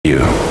you.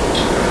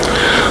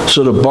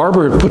 So the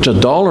barber puts a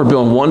dollar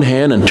bill in one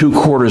hand and 2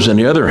 quarters in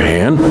the other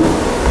hand.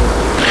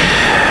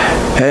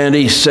 And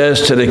he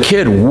says to the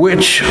kid,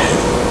 which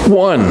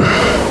one?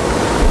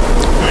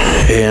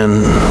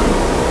 And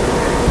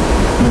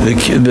the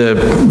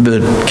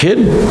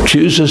kid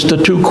chooses the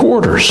 2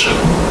 quarters.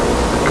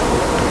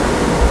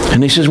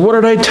 And he says, what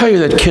did I tell you?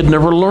 That kid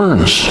never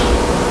learns.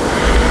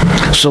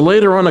 So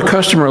later on, the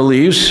customer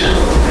leaves.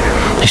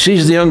 He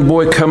sees the young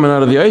boy coming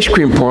out of the ice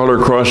cream parlor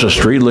across the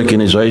street, licking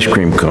his ice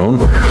cream cone.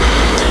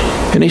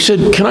 And he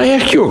said, can I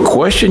ask you a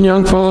question,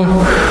 young fella?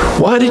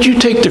 Why did you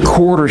take the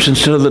quarters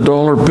instead of the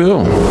dollar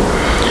bill?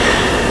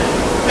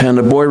 And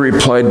the boy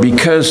replied,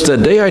 because the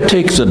day I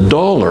take the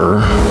dollar,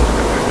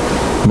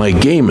 my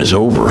game is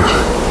over.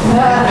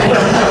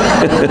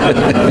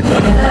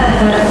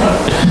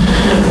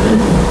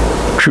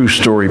 True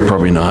story,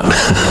 probably not.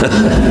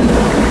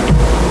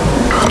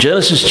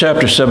 Genesis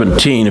chapter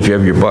 17, if you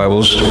have your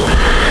Bibles.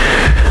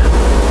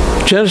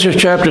 Genesis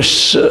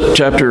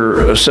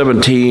chapter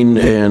 17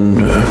 and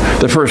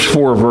the first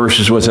 4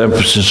 verses with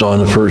emphasis on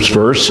the first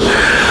verse,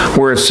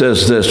 where it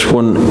says this,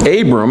 when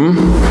Abram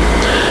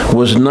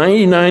was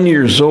 99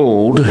 years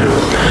old,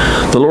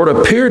 the Lord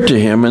appeared to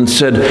him and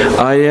said,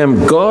 I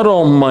am God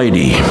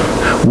Almighty.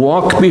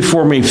 Walk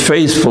before me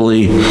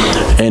faithfully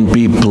and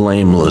be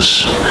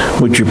blameless.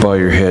 Would you bow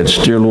your heads?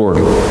 Dear Lord,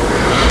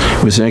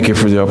 we thank you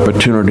for the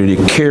opportunity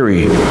to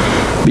carry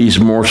these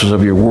morsels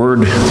of your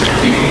word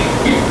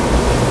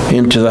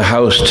into the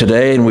house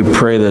today, and we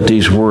pray that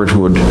these words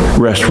would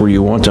rest where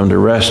you want them to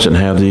rest and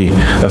have the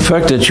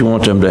effect that you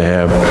want them to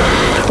have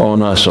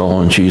on us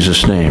all in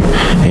Jesus' name.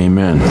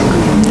 Amen.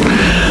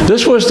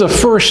 This was the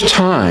first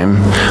time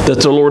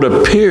that the Lord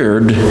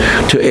appeared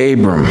to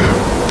Abram.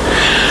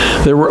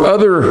 There were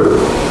other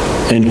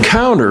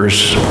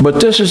encounters, but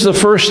this is the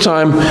first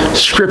time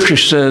Scripture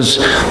says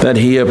that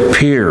he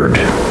appeared.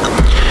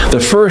 The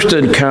first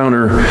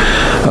encounter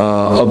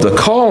of the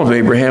call of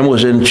Abraham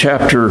was in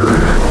chapter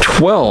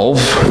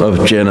 12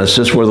 of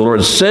Genesis, where the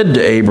Lord said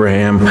to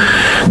Abraham,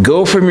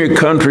 go from your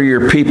country,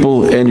 your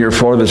people, and your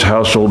father's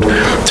household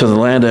to the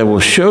land I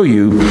will show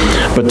you.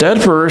 But that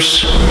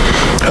verse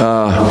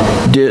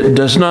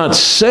does not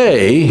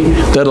say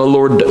that the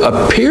Lord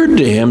appeared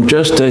to him,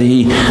 just that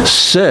he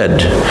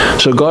said.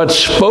 So God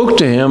spoke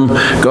to him,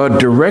 God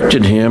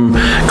directed him,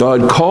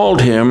 God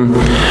called him,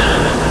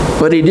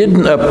 but he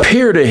didn't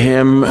appear to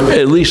him.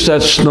 At least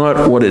that's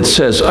not what it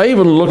says. I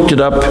even looked it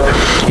up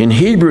in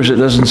Hebrews. It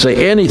doesn't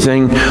say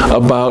anything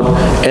about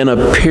an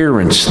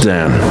appearance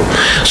then.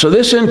 So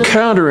this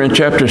encounter in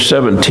chapter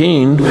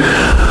 17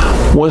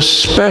 was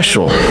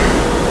special.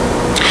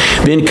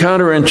 The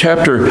encounter in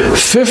chapter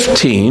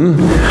 15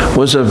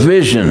 was a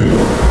vision.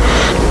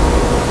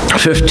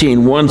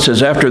 15:1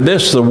 says, after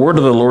this, the word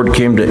of the Lord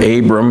came to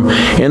Abram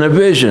in a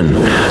vision.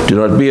 Do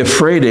not be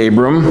afraid,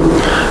 Abram.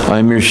 I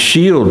am your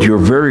shield, your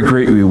very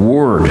great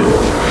reward.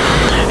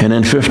 And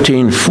in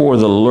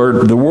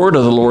 15:4, the word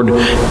of the Lord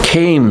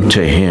came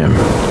to him.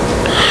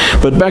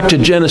 But back to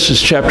Genesis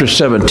chapter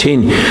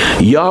 17,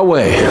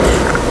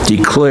 Yahweh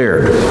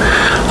declared,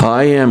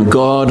 I am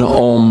God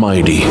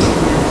Almighty.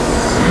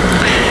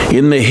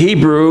 In the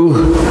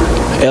Hebrew,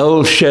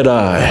 El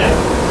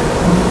Shaddai.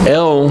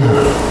 El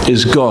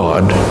is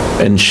God,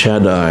 and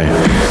Shaddai,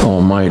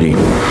 Almighty.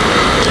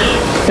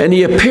 And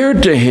he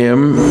appeared to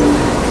him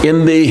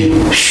in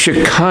the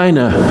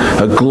Shekinah,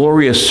 a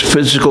glorious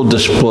physical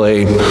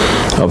display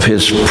of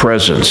his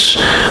presence.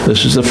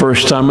 This is the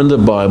first time in the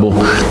Bible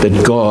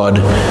that God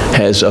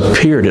has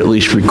appeared, at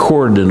least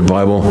recorded in the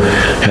Bible,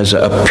 has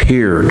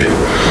appeared.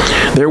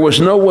 There was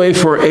no way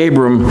for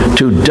Abram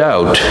to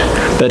doubt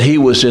that he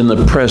was in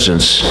the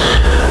presence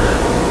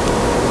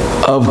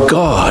of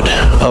God,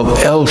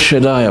 of El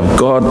Shaddai, of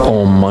God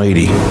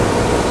Almighty.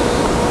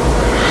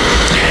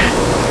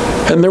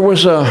 And there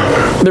was a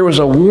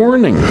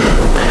warning,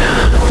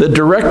 the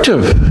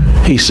directive.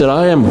 He said,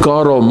 I am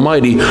God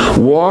Almighty.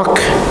 Walk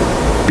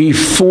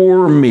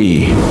before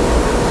me.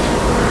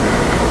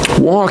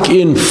 Walk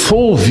in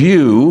full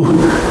view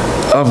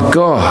of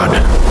God.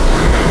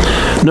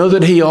 Know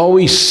that he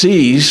always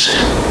sees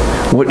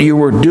what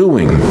you are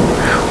doing.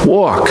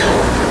 Walk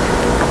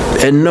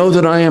and know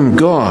that I am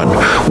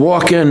God.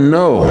 Walk and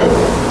know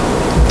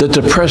that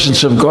the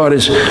presence of God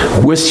is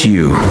with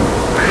you.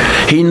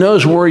 He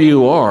knows where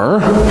you are.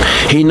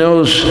 He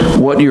knows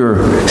what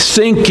you're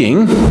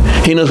thinking.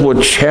 He knows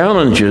what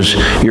challenges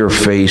you're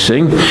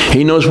facing.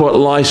 He knows what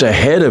lies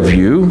ahead of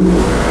you.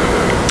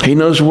 He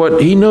knows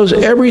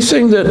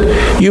everything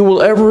that you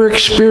will ever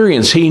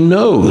experience. He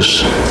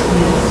knows.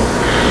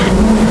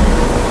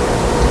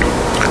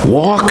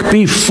 Walk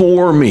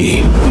before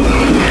me.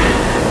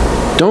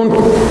 Don't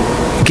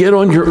get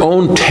on your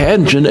own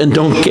tangent and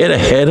don't get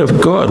ahead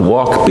of God.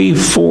 Walk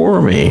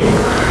before me.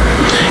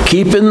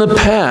 Keep in the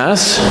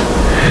path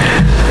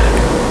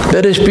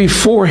that is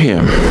before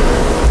him.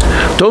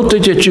 Don't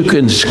think that you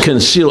can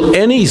conceal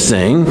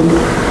anything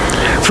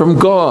from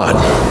God.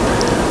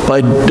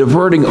 by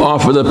diverting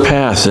off of the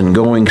path and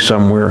going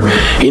somewhere.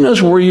 He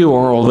knows where you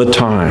are all the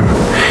time.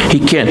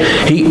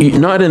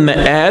 Not in the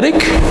attic,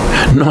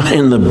 not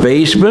in the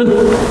basement.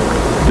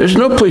 There's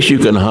no place you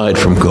can hide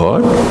from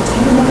God.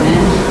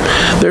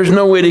 There's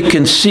no way to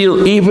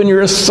conceal even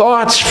your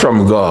thoughts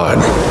from God.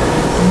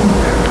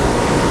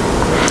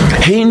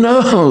 He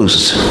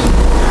knows.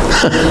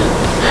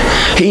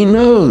 He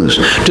knows.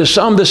 To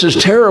some, this is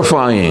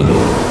terrifying.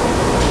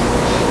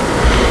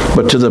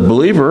 But to the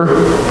believer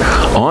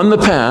on the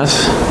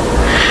path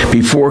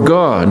before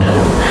God,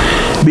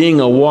 being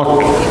in a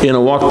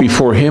walk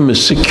before Him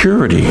is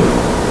security.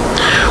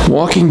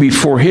 Walking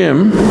before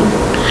Him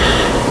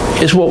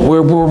is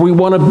where we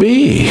want to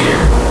be.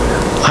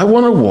 I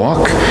want to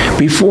walk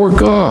before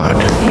God.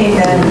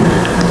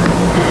 Amen.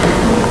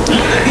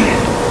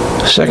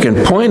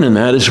 Second point in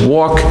that is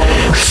walk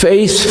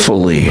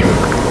faithfully.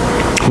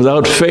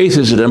 Without faith,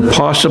 is it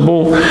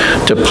impossible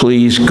to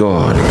please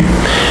God?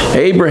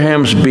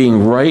 Abraham's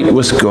being right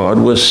with God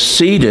was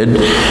seated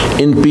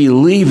in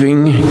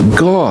believing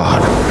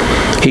God.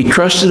 He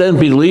trusted and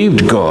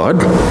believed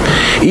God,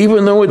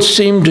 even though it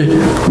seemed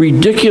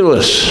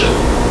ridiculous.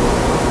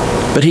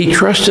 But he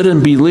trusted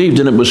and believed,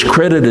 and it was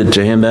credited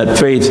to him, that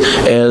faith,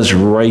 as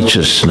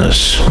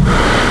righteousness.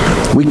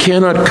 We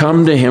cannot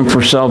come to Him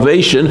for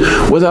salvation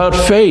without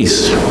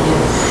faith,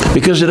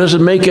 because it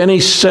doesn't make any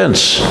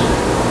sense.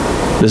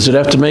 Does it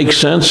have to make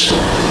sense?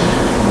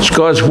 It's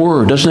God's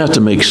Word. It doesn't have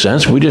to make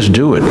sense. We just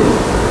do it.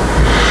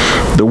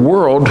 The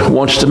world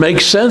wants to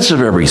make sense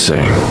of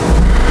everything.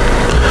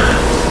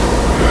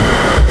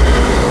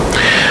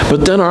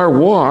 But then our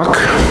walk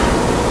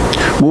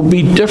will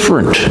be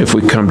different if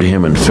we come to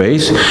Him in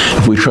faith,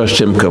 if we trust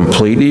Him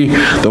completely.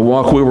 The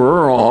walk we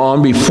were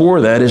on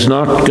before that is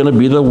not going to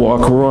be the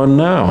walk we're on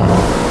now.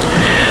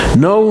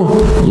 No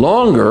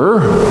longer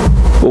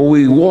will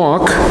we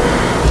walk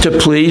to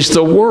please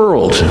the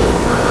world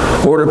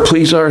or to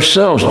please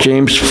ourselves.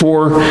 James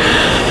 4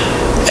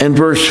 and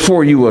verse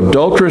 4, you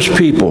adulterous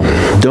people,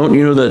 don't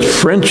you know that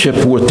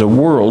friendship with the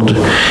world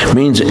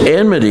means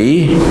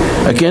enmity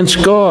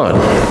against God?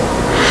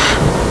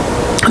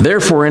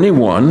 Therefore,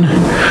 anyone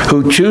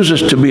who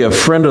chooses to be a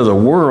friend of the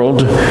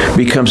world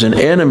becomes an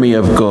enemy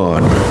of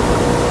God.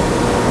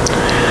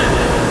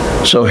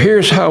 So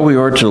here's how we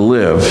are to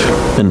live.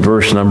 Starts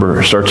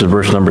in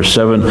verse number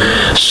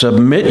 7.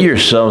 Submit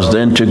yourselves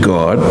then to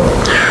God.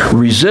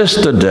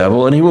 Resist the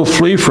devil, and he will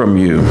flee from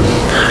you.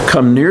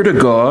 Come near to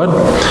God,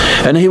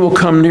 and he will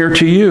come near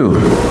to you.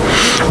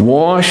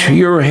 Wash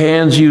your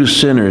hands, you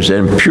sinners,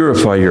 and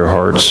purify your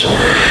hearts,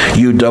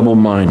 you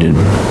double-minded.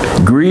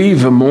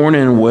 Grieve, mourn,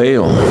 and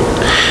wail.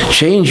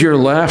 Change your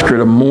laughter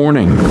to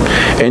mourning,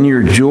 and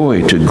your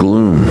joy to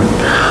gloom.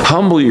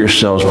 Humble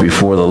yourselves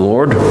before the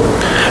Lord,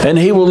 and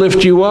He will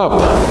lift you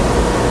up.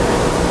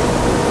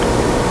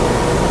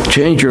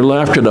 Change your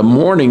laughter to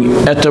mourning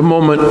at the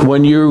moment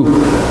when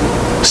you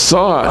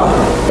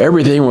thought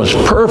everything was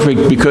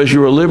perfect because you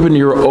were living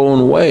your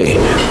own way.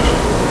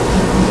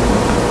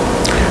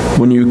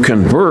 When you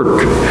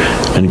convert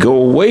and go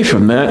away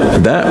from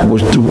that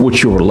was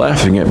what you were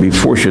laughing at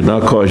before should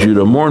not cause you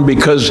to mourn,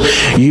 because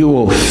you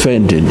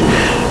offended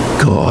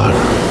God.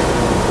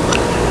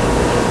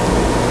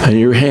 And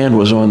your hand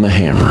was on the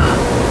hammer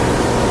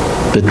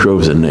that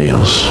drove the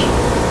nails.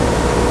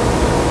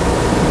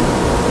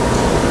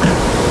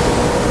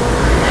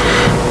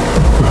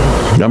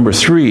 Number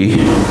 3,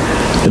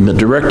 and the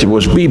directive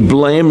was be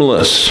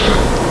blameless.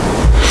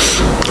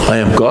 I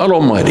am God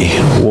Almighty.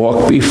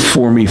 Walk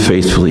before me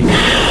faithfully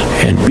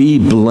and be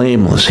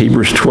blameless.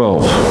 Hebrews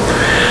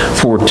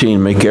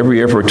 12:14. Make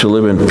every effort to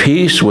live in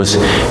peace with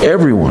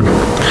everyone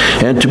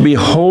and to be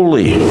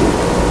holy.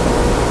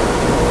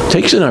 It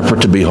takes an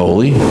effort to be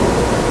holy.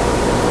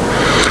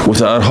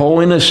 Without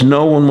holiness,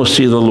 no one will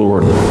see the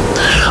Lord.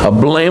 A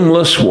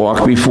blameless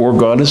walk before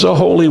God is a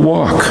holy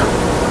walk.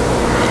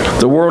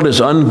 The world is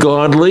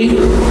ungodly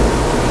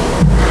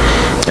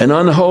and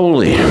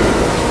unholy.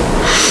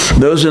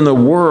 Those in the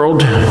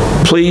world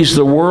please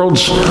the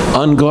world's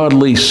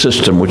ungodly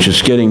system, which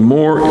is getting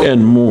more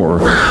and more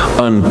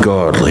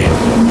ungodly.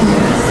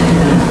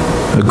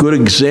 A good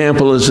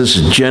example is this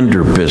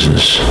gender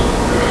business.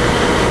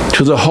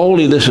 To the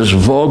holy, this is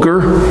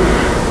vulgar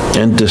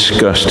and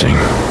disgusting.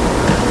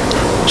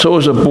 So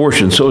is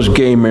abortion, so is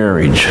gay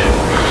marriage.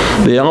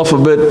 The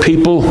alphabet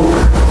people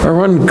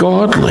are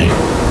ungodly.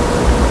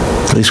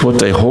 At least what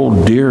they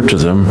hold dear to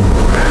them.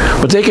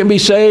 But they can be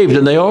saved,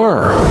 and they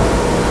are.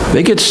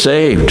 They get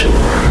saved.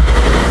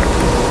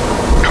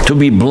 To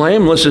be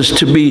blameless is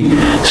to be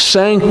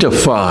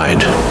sanctified,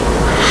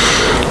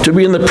 to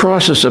be in the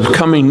process of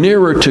coming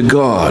nearer to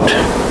God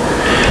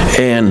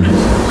and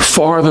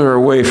farther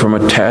away from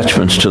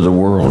attachments to the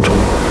world.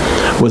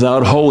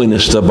 Without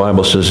holiness, the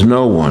Bible says,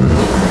 no one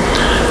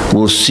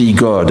will see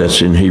God.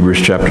 That's in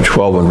Hebrews chapter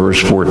 12 and verse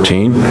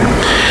 14.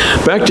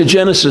 Back to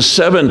Genesis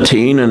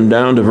 17 and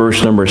down to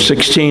verse number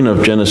 16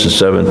 of Genesis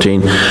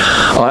 17.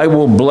 I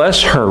will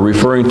bless her,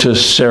 referring to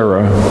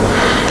Sarah,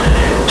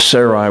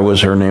 Sarai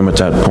was her name at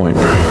that point.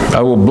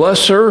 I will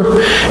bless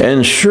her,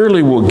 and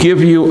surely will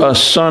give you a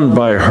son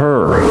by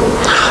her.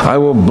 I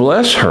will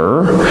bless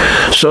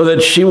her so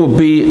that she will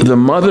be the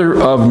mother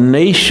of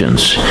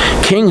nations.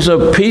 Kings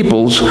of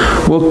peoples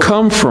will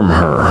come from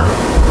her.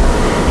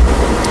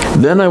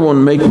 Then I will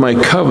make my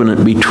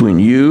covenant between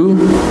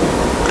you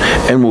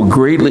and will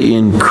greatly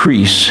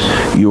increase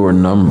your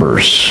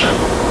numbers.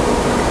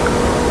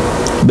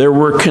 There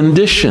were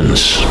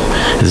conditions.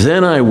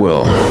 Then I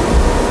will.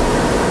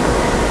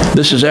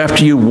 This is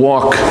after you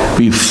walk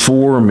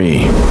before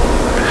me,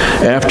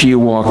 after you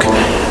walk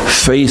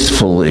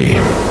faithfully,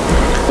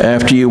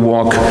 after you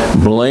walk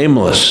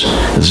blameless.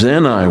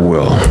 Then I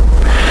will.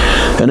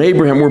 And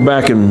Abraham, we're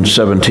back in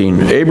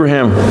 17.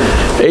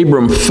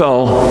 Abram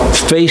fell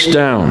face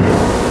down.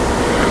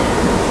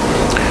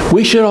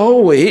 We should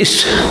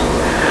always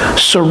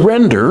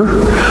surrender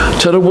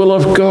to the will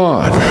of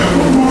God.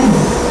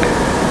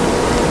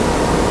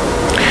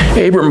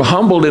 Abram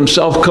humbled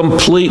himself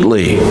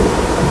completely,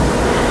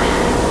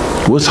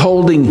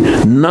 withholding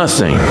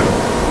nothing.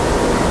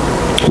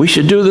 We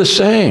should do the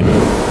same.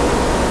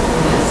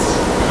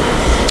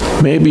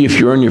 Maybe if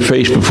you're on your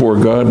face before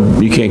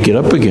God, you can't get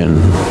up again.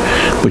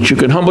 But you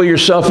can humble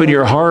yourself in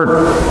your heart.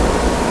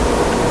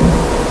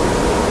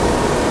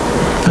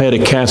 I had a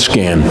CAT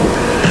scan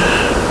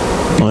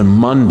on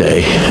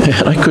Monday,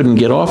 and I couldn't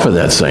get off of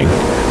that thing.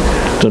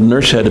 The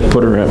nurse had to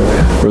put her up,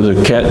 or the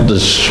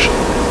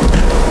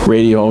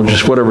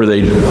radiologist, whatever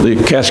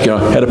the CAT scan,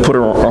 had to put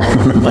her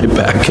arm on my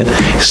back and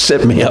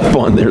set me up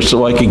on there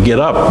so I could get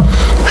up.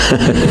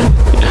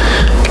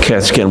 The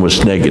CAT scan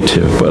was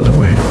negative, by the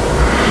way.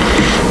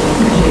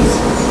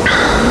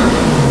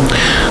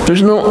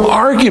 There's no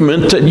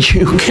argument that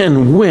you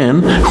can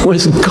win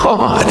with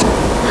God.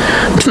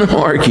 No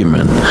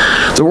argument.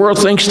 The world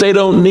thinks they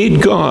don't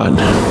need God.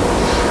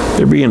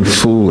 They're being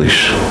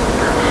foolish.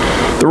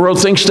 The world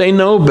thinks they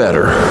know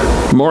better.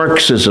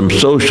 Marxism,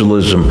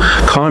 socialism,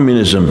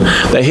 communism.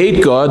 They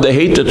hate God, they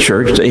hate the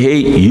church, they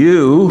hate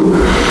you,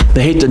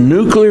 they hate the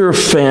nuclear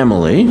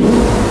family,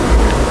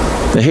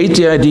 they hate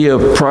the idea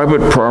of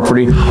private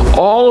property,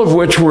 all of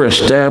which were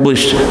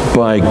established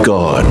by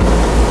God.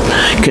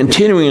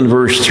 Continuing in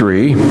verse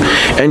 3,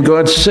 and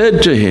God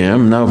said to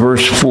him, now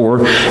verse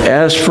 4,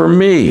 as for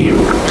me,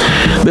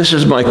 this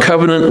is my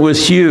covenant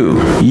with you.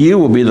 You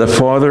will be the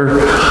father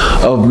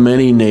of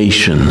many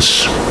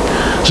nations.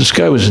 This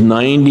guy was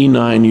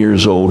 99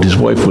 years old. His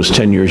wife was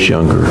 10 years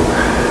younger.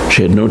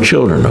 She had no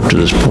children up to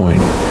this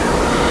point.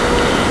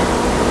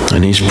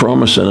 And he's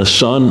promising a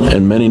son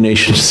and many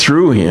nations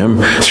through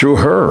him, through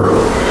her.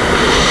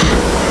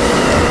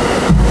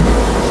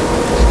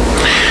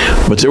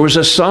 But there was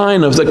a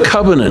sign of the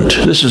covenant.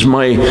 This is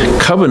my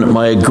covenant,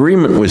 my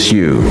agreement with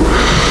you.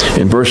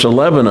 In verse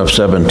 11 of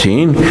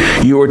 17,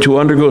 you are to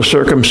undergo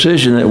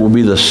circumcision. It will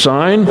be the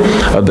sign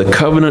of the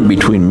covenant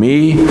between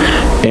me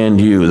and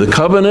you. The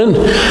covenant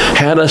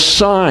had a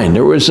sign.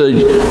 There was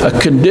a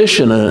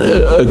condition,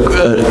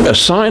 a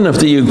sign of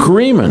the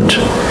agreement.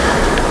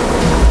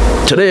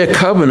 Today, a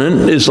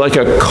covenant is like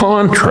a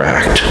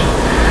contract.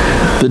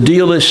 The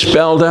deal is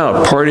spelled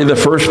out. Party the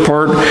first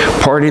part,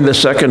 party the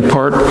second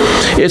part.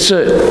 It's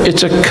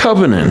a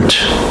covenant.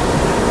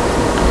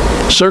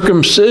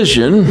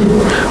 Circumcision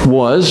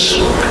was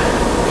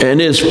and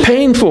is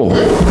painful.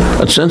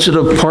 A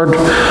sensitive part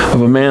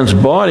of a man's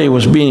body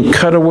was being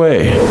cut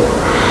away.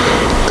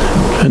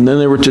 And then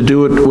they were to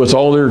do it with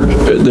all their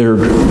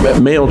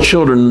male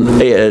children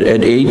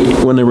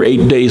when they were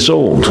 8 days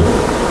old.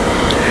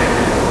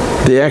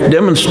 The act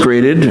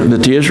demonstrated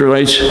that the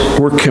Israelites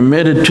were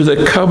committed to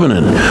the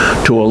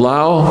covenant to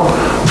allow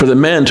for the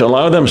men to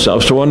allow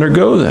themselves to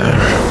undergo that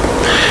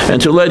and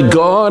to let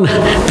God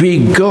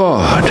be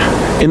God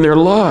in their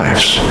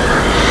lives.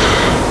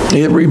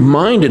 It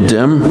reminded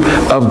them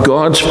of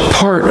God's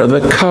part of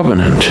the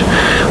covenant,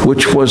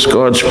 which was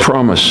God's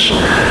promise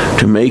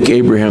to make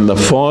Abraham the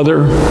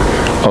father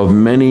of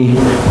many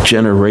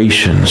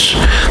generations,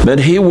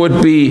 that he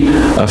would be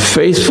a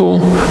faithful,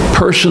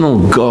 personal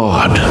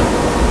God,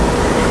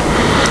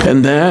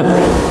 and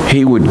that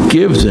he would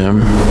give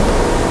them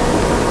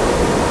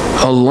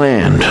a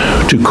land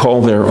to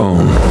call their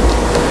own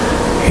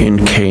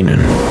in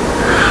Canaan.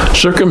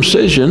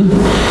 Circumcision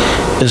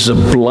is a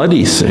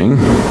bloody thing.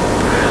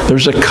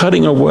 There's a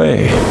cutting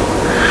away.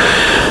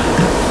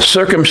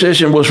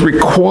 Circumcision was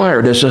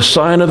required as a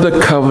sign of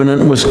the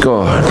covenant with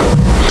God.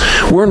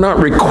 We're not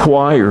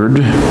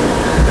required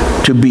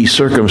to be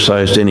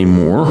circumcised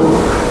anymore.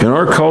 In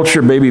our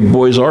culture, baby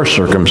boys are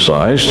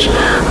circumcised,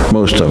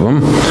 most of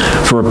them,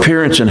 for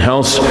appearance and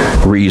health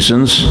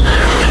reasons.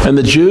 And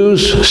the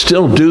Jews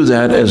still do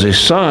that as a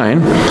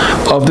sign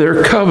of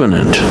their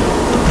covenant.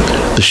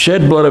 The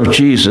shed blood of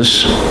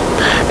Jesus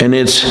and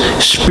its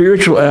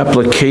spiritual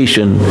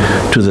application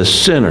to the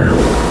sinner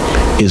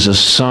is a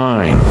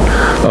sign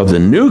of the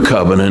new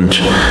covenant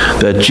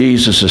that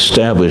Jesus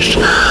established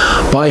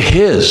by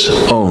his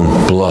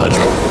own blood.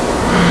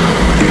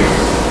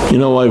 You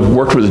know, I've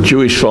worked with a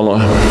Jewish fellow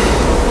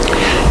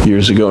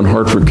years ago in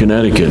Hartford,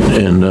 Connecticut,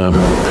 and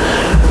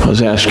I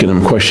was asking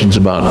him questions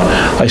about,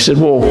 I said,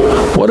 well,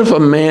 what if a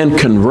man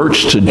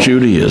converts to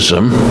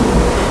Judaism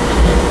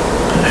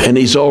and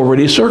he's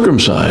already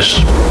circumcised?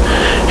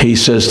 He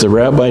says the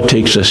rabbi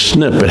takes a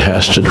snip, it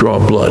has to draw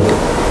blood.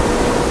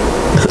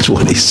 That's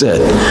what he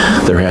said.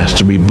 There has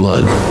to be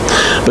blood.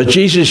 But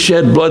Jesus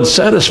shed blood,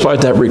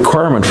 satisfied that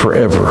requirement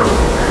forever.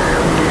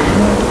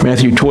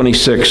 Matthew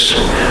 26,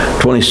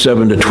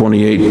 27 to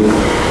 28.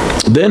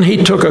 Then he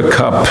took a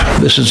cup.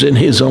 This is in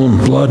his own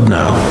blood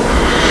now.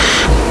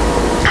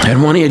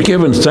 And when he had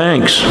given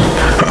thanks,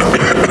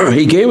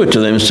 he gave it to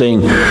them,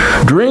 saying,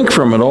 drink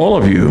from it, all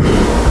of you.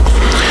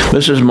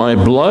 This is my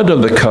blood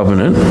of the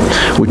covenant,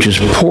 which is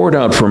poured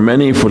out for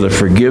many for the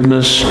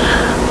forgiveness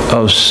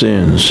of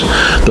sins.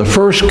 The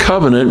first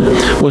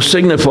covenant was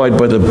signified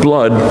by the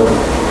blood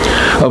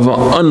of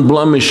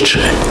unblemished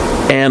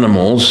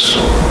animals.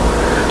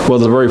 Well,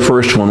 the very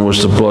first one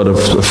was the blood of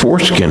the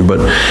foreskin, but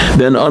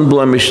then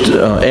unblemished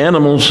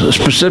animals,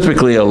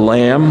 specifically a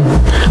lamb.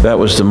 That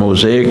was the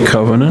Mosaic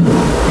covenant.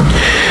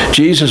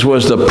 Jesus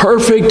was the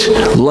perfect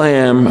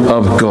Lamb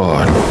of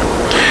God,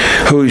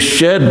 whose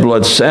shed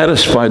blood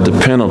satisfied the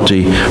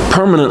penalty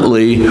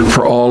permanently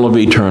for all of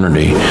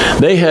eternity.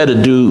 They had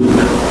to do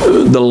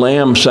the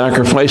lamb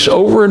sacrifice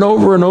over and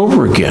over and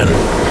over again.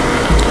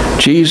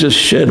 Jesus'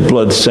 shed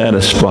blood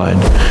satisfied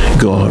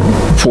God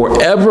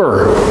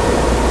forever.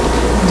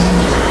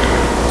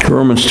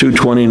 Romans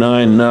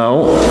 2:29,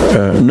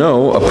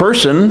 no, a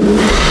person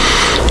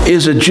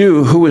is a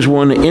Jew who is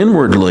one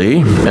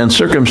inwardly, and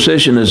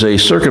circumcision is a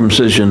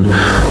circumcision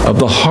of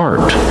the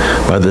heart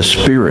by the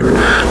Spirit,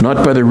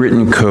 not by the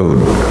written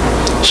code.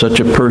 Such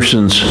a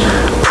person's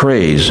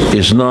praise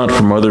is not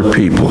from other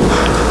people,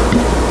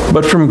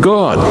 but from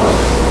God.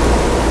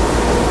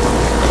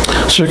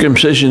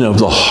 Circumcision of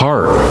the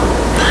heart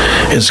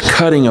is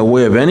cutting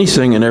away of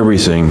anything and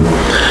everything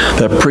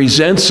that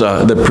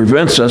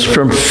prevents us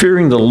from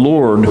fearing the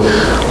Lord,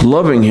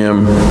 loving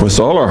Him with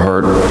all our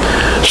heart,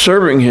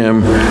 serving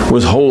Him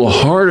with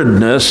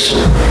wholeheartedness,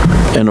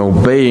 and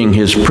obeying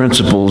His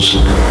principles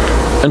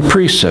and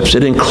precepts.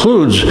 It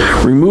includes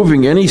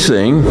removing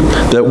anything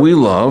that we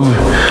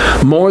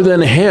love more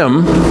than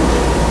Him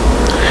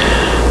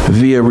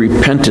via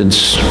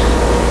repentance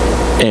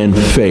and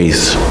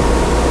faith.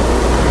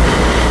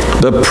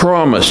 The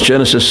promise,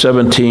 Genesis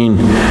 17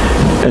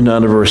 and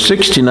down to verse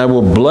 16, I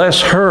will bless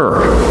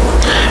her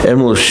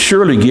and will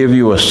surely give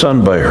you a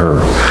son by her.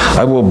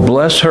 I will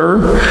bless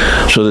her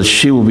so that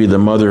she will be the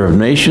mother of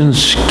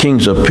nations.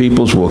 Kings of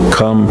peoples will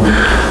come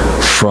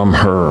from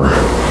her.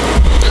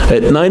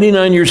 At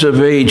 99 years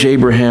of age,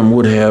 Abraham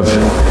would have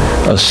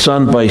a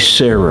son by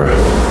Sarah.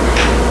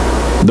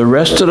 The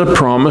rest of the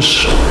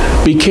promise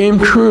became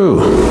true.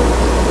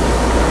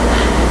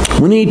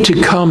 We need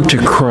to come to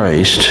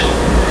Christ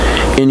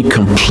in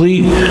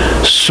complete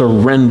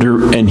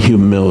surrender and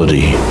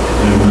humility.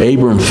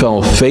 Abram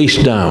fell face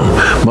down.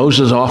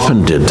 Moses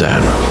often did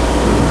that.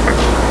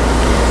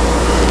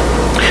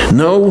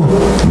 No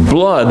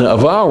blood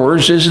of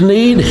ours is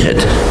needed.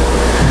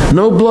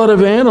 No blood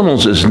of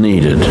animals is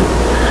needed.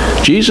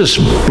 Jesus'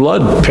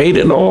 blood paid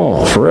it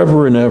all,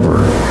 forever and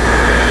ever.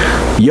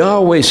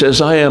 Yahweh says,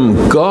 I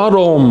am God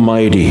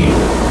Almighty.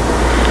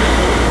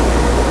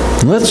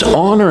 Let's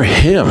honor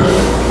Him.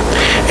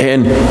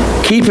 And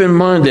keep in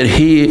mind that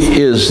He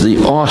is the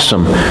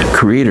awesome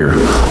creator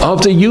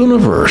of the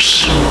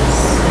universe.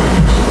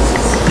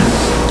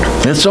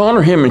 Let's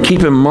honor Him and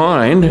keep in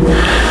mind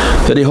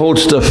that He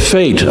holds the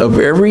fate of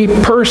every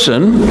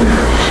person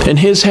in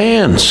His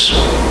hands.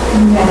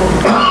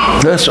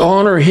 Let's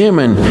honor Him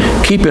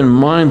and keep in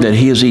mind that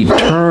He is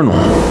eternal,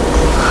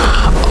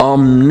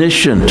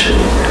 omniscient,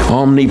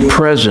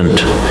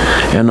 omnipresent,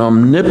 and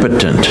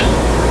omnipotent.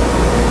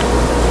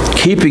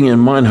 Keeping in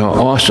mind how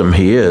awesome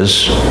He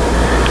is,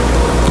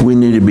 we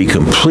need to be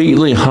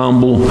completely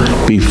humble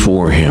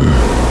before Him.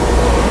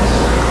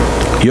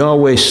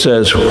 Yahweh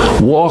says,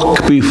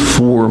 walk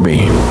before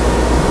me.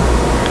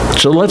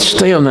 So let's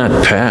stay on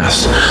that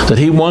path that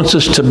He wants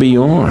us to be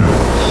on.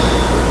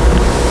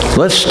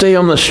 Let's stay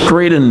on the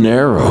straight and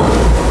narrow.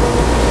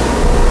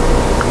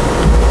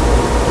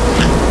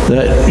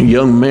 That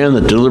young man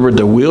that delivered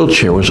the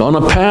wheelchair was on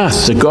a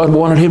path that God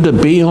wanted him to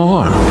be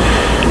on.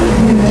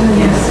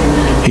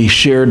 He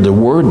shared the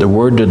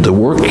Word did the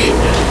work.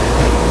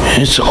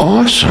 It's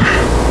awesome.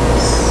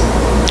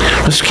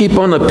 Let's keep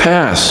on the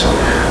path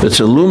that's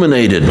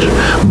illuminated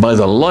by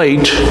the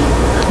light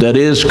that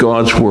is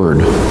God's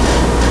Word.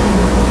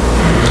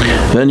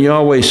 Then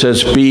Yahweh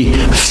says, be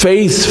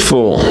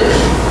faithful.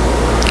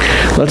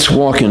 Let's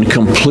walk in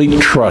complete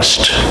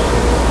trust.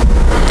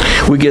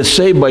 We get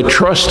saved by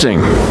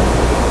trusting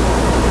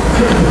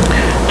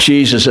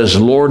Jesus as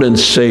Lord and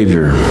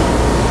Savior.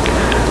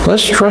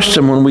 Let's trust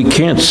Him when we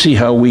can't see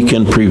how we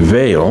can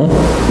prevail.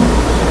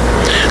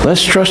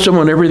 Let's trust Him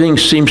when everything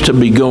seems to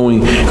be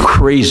going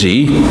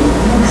crazy.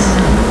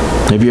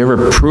 Have you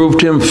ever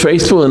proved Him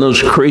faithful in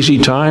those crazy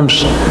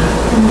times?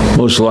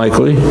 Most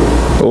likely,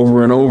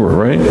 over and over,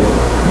 right?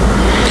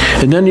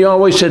 And then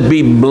Yahweh said,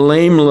 be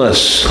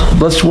blameless.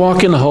 Let's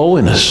walk in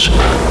holiness.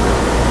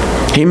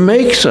 He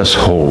makes us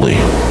holy.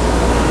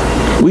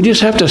 We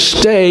just have to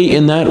stay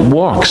in that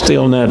walk, stay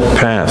on that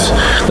path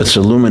that's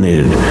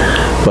illuminated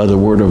by the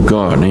Word of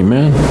God.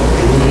 Amen?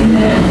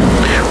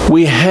 Amen.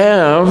 We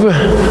have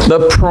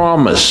the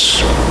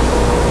promise.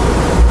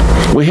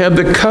 We have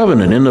the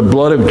covenant in the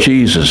blood of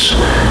Jesus.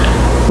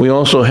 We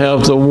also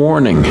have the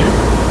warning.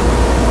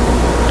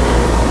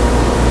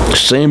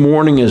 Same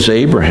warning as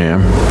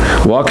Abraham.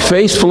 Walk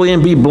faithfully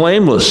and be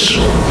blameless.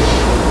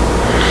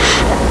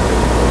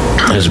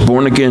 As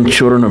born-again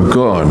children of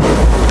God,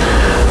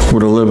 we're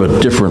to live a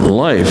different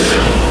life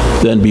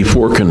than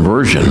before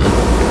conversion.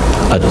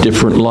 A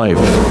different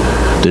life.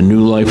 The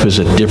new life is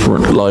a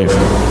different life.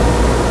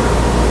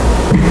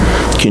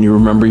 Can you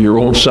remember your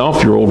old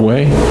self, your old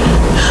way?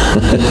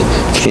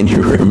 Can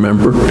you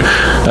remember?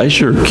 I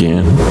sure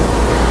can.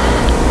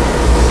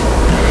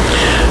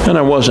 And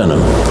I was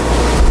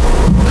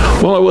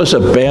a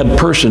bad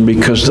person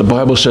because the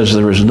Bible says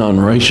there is none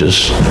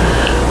righteous.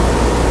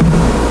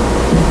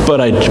 But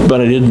I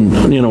didn't,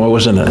 I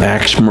wasn't an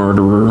axe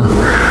murderer.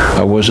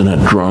 I wasn't a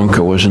drunk.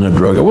 I wasn't a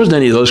drug. I wasn't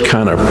any of those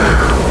kind of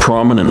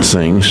prominent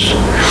things.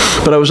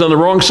 But I was on the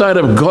wrong side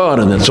of God,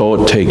 and that's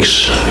all it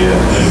takes.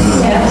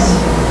 Yes.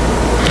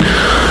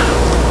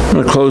 I'm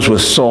going to close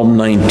with Psalm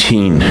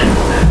 19,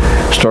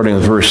 starting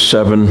with verse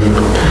 7.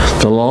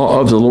 The law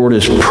of the Lord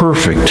is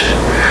perfect,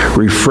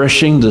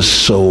 refreshing the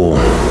soul.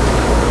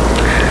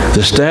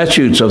 The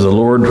statutes of the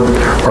Lord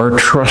are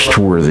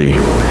trustworthy,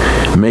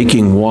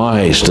 making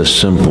wise the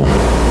simple.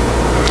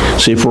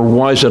 See, if we're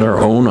wise in our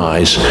own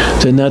eyes,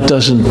 then that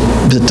doesn't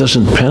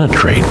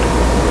penetrate.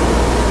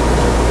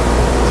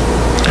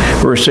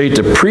 Verse 8,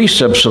 the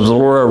precepts of the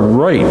Lord are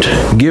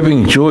right,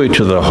 giving joy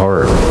to the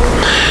heart.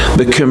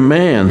 The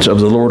commands of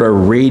the Lord are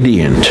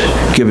radiant,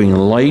 giving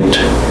light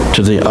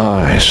to the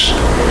eyes.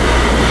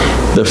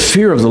 The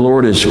fear of the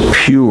Lord is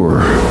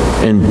pure,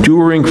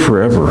 enduring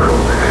forever.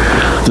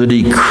 The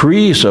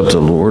decrees of the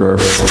Lord are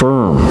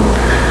firm,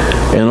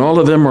 and all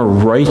of them are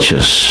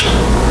righteous.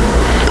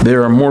 They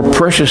are more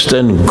precious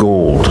than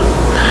gold,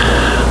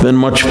 than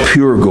much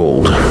pure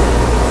gold.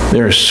 They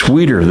are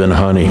sweeter than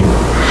honey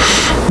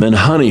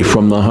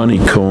from the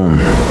honeycomb.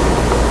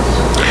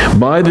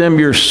 By them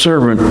your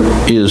servant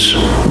is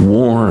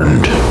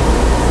warned.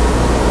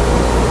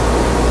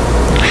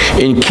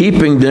 In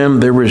keeping them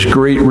there is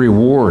great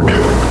reward.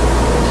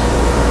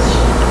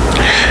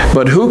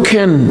 But who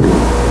can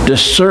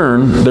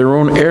discern their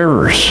own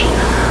errors?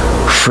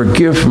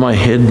 Forgive my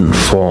hidden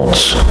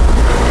faults.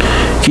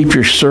 Keep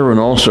your servant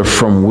also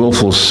from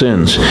willful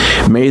sins.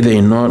 May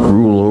they not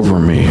rule over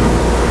me.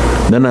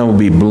 Then I will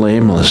be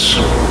blameless,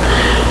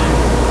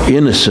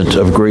 innocent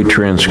of great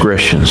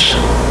transgressions.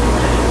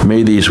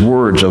 May these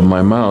words of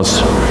my mouth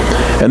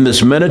and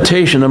this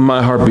meditation of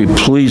my heart be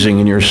pleasing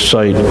in your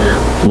sight,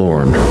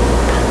 Lord,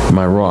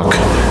 my rock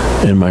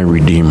and my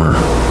redeemer.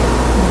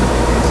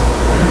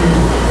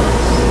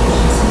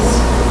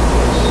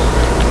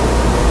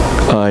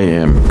 I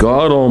am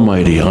God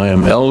Almighty. I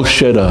am El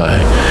Shaddai.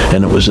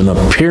 And it was an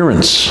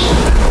appearance.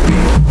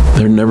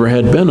 There never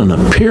had been an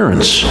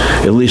appearance,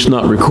 at least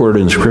not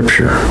recorded in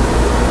Scripture.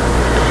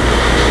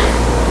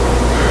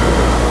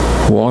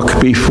 Walk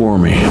before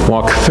me.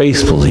 Walk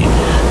faithfully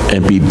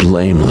and be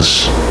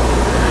blameless.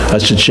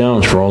 That's a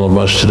challenge for all of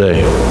us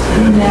today.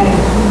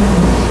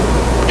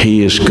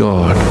 He is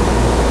God.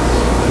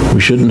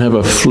 We shouldn't have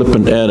a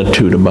flippant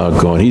attitude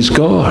about God. He's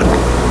God.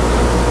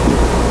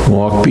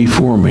 Walk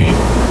before me.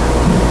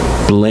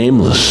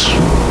 Blameless.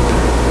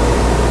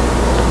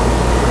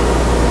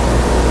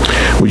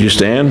 Would you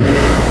stand?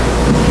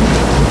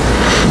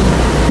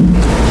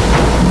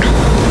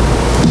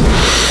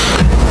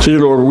 Dear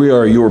Lord, we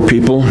are your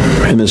people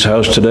in this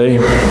house today.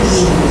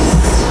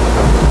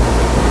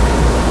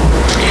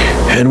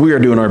 And we are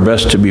doing our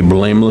best to be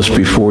blameless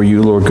before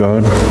you, Lord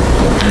God.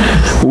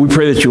 But we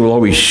pray that you will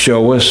always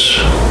show us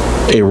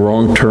a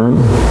wrong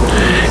turn.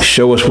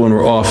 Show us when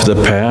we're off the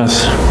path.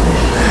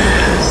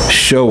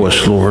 Show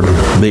us, Lord,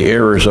 the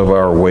errors of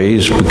our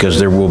ways, because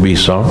there will be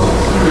some.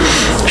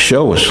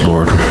 Show us,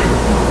 Lord.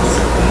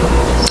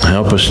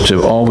 Help us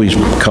to always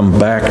come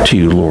back to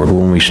you, Lord,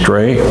 when we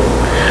stray,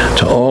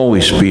 to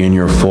always be in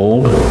your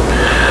fold,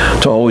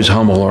 to always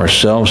humble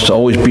ourselves, to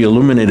always be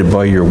illuminated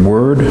by your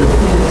word,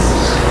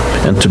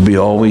 and to be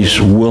always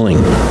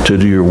willing to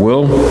do your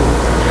will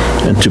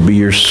and to be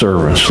your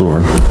servants,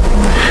 Lord.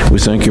 We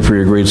thank you for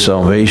your great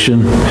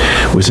salvation.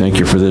 We thank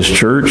you for this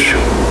church,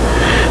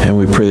 and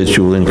we pray that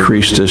you will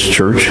increase this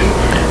church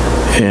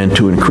and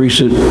to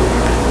increase it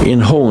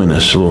in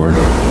holiness, Lord,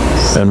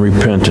 and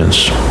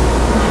repentance.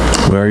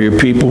 We are your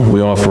people.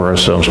 We offer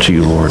ourselves to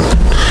you, Lord.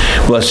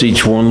 Bless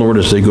each one, Lord,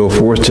 as they go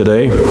forth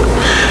today.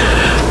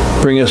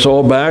 Bring us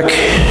all back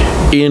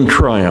in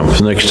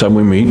triumph next time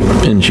we meet.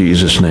 In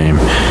Jesus' name,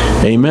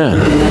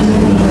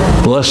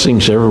 amen.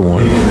 Blessings,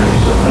 everyone.